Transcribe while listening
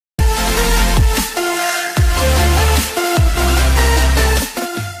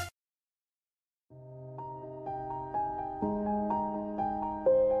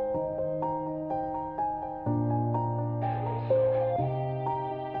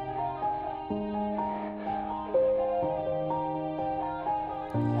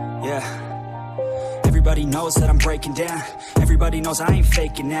Yeah. Everybody knows that I'm breaking down. Everybody knows I ain't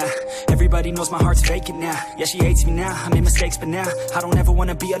faking now. Everybody knows my heart's vacant now. Yeah, she hates me now, I made mistakes, but now I don't ever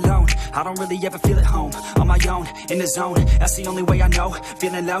wanna be alone. I don't really ever feel at home. On my own, in the zone, that's the only way I know.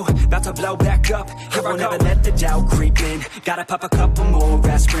 Feeling low, about to blow back up. Here I won't ever let the doubt creep in. Gotta pop a couple more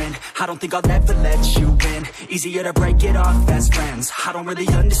aspirin. I don't think I'll ever let you in. Easier to break it off as friends. I don't really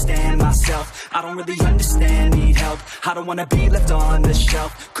understand myself. I don't really understand, need help. I don't wanna be left on the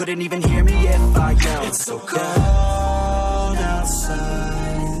shelf. Couldn't even hear me if I yelled. It's so cold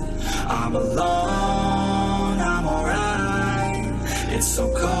outside, I'm alone, I'm alright. It's so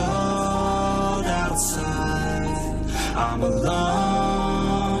cold outside, I'm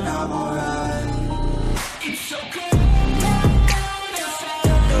alone, I'm alright. It's so cold.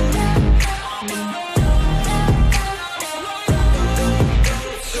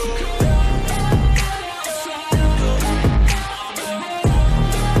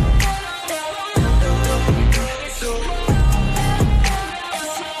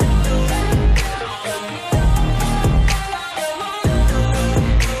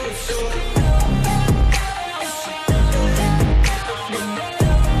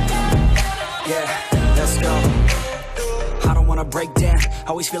 Break down,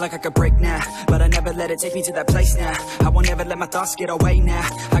 always feel like I could break now, but I never let it take me to that place now. I won't ever let my thoughts get away now.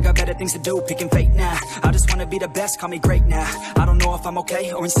 I got better things to do, picking fate now. I just wanna be the best, call me great now. I don't know if I'm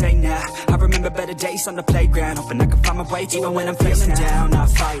okay or insane now. I remember better days on the playground, hoping I can find my way. Even when I'm feeling down, I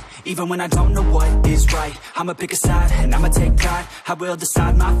fight. Even when I don't know what is right, I'ma pick a side and I'ma take pride. I will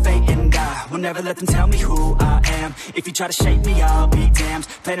decide my fate and I will never let them tell me who I am. If you try to shake me, I'll be damned.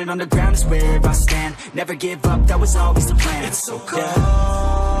 Planet on the ground is where I stand. Never give up, that was always the plan. It's so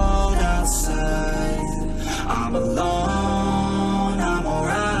cold outside, I'm alone, I'm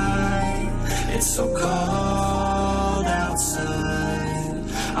alright. It's so cold outside,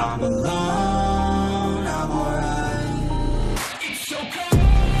 I'm alone, I'm alright. It's so cold.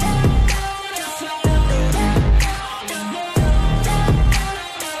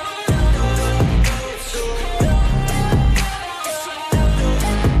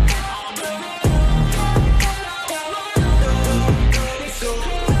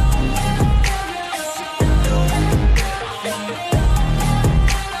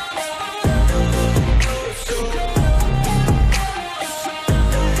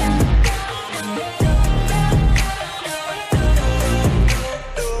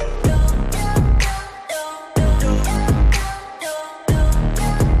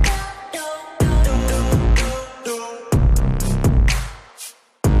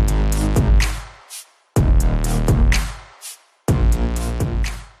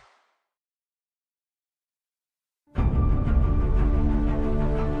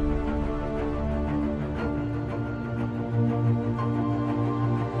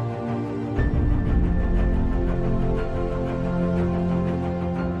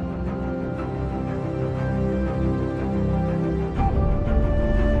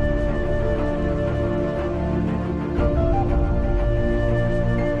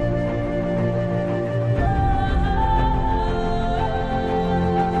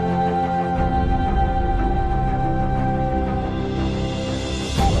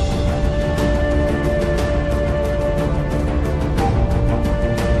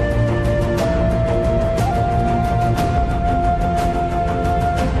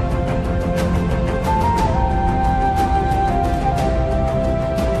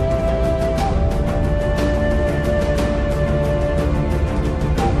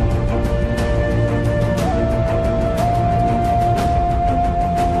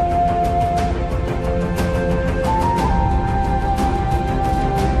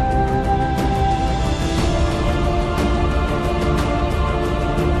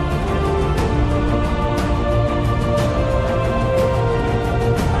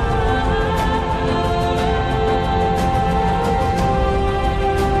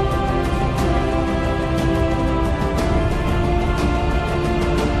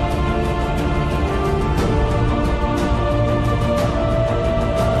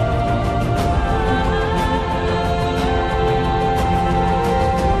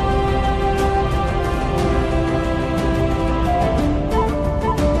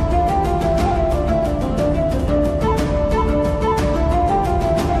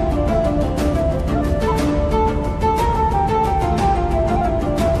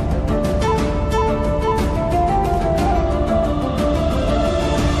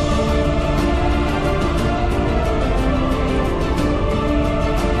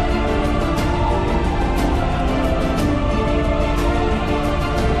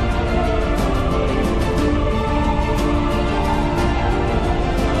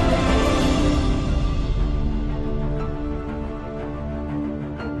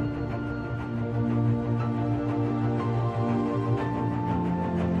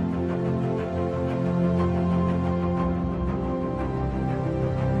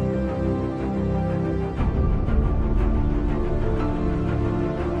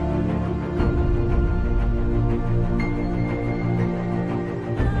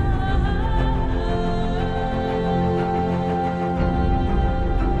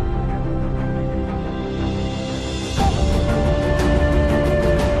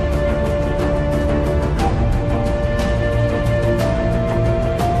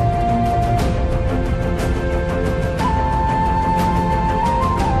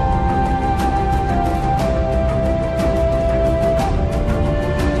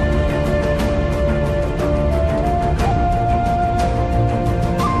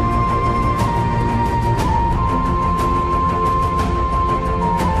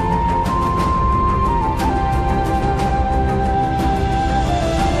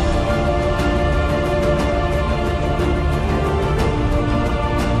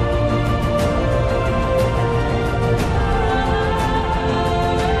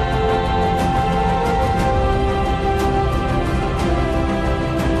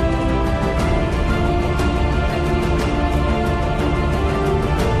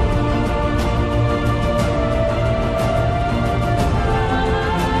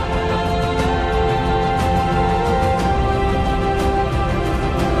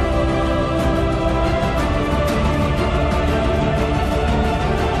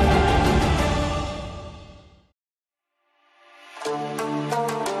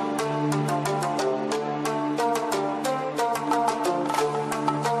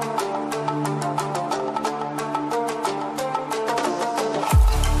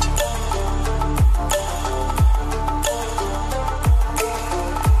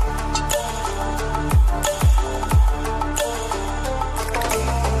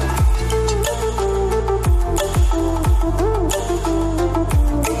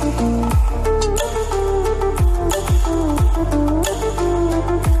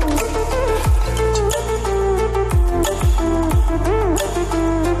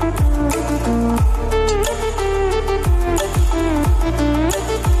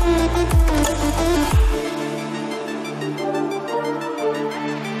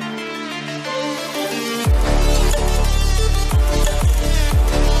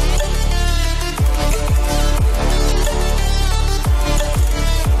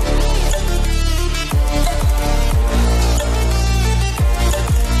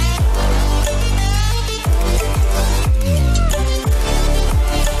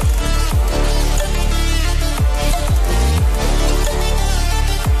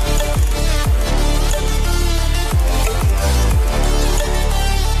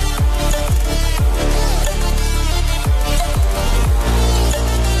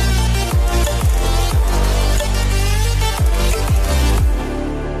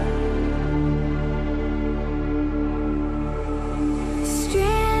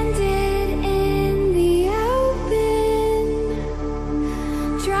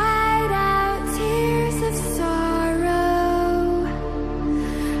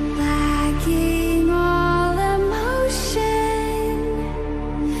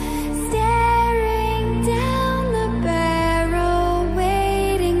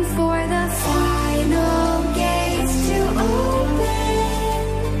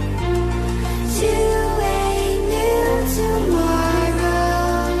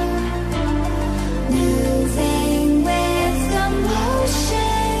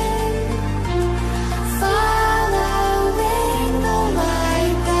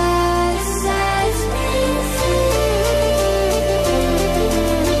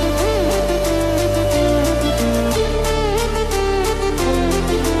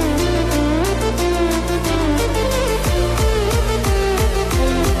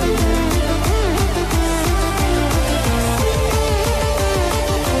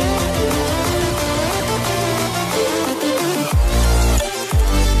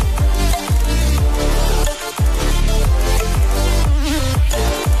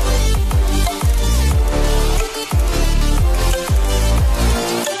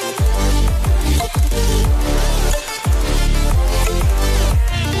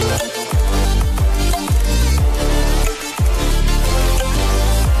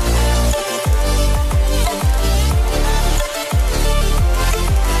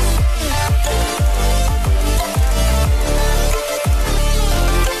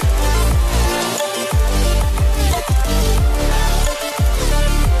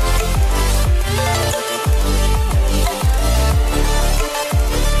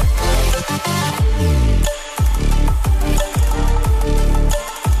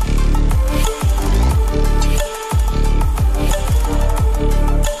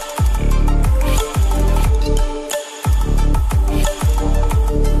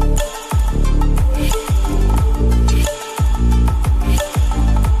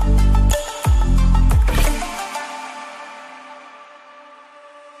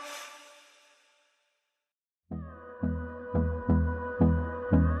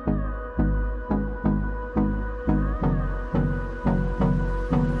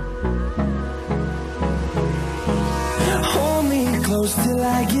 close till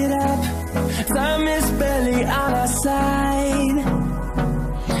I get up. Time is barely on our side.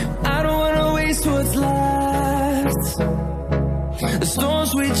 I don't wanna waste what's left. The storms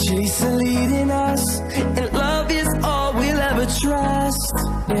we chase are leading us, and love is all we'll ever trust.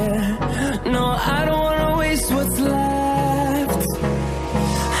 Yeah.